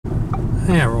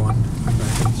Hey everyone, I'm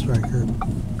back in Stryker.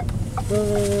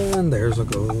 And there's a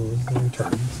goes the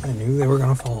returns. I knew they were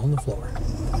going to fall on the floor.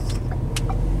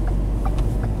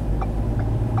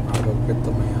 I'll go get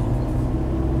the mail.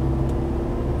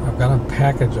 I've got a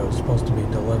package that was supposed to be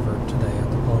delivered today at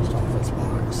the post office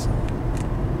box. So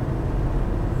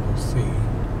we'll see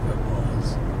if it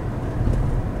was.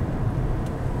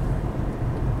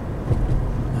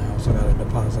 I also got to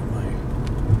deposit my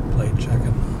late check and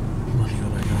the money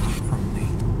that I got from the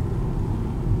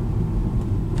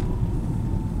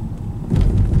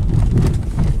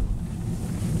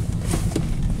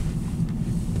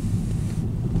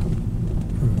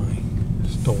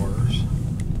stores.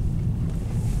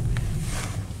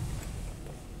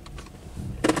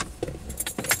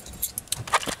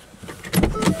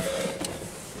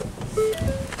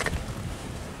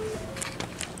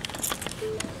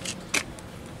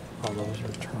 All those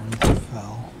returns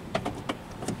fell.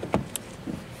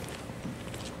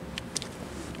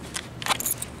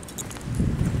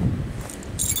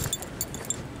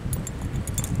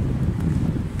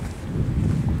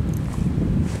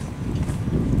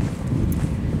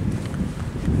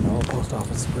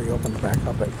 Office reopened back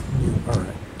up at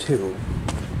 2,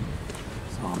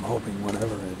 so I'm hoping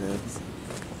whatever it is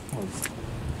was,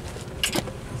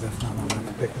 because if not, I'm going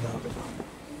to pick it up.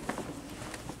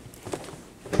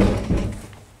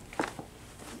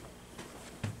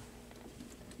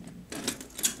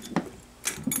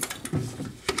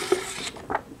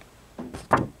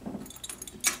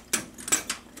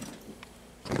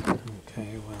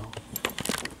 Okay, well,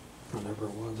 whatever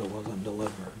it was, it wasn't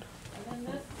delivered. And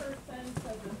then this person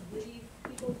says that these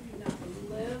people do not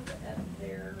live at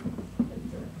their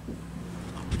picture.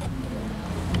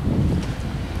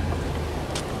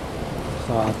 So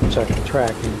I'll have to check the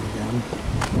tracking again.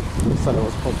 They said it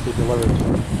was supposed to be delivered to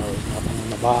me. There was nothing in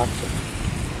the box.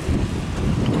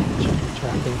 Check the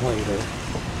tracking later.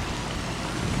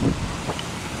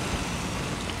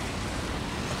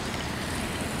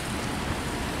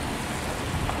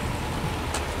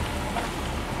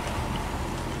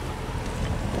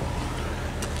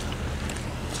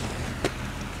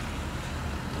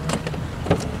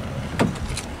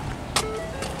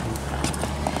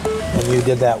 And you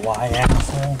did that Y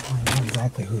asshole? I know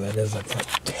exactly who that is. That's like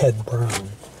Ted Brown.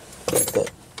 The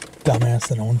dumbass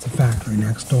that owns the factory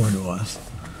next door to us.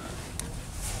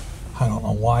 I don't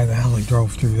know why the hell he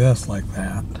drove through this like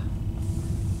that.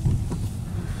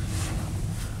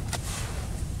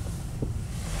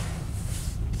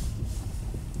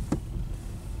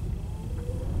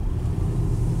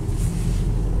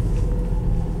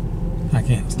 I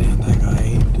can't stand that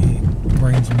guy. He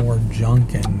brings more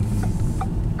junk and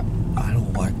I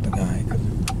don't like the guy because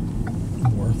he's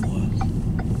worthless.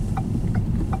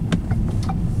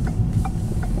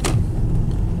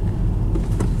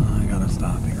 I gotta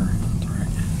stop here. That's right.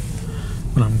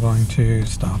 But I'm going to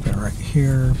stop it right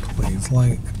here. Please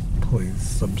like, please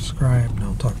subscribe, and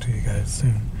I'll talk to you guys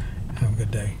soon. Have a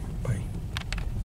good day. Bye.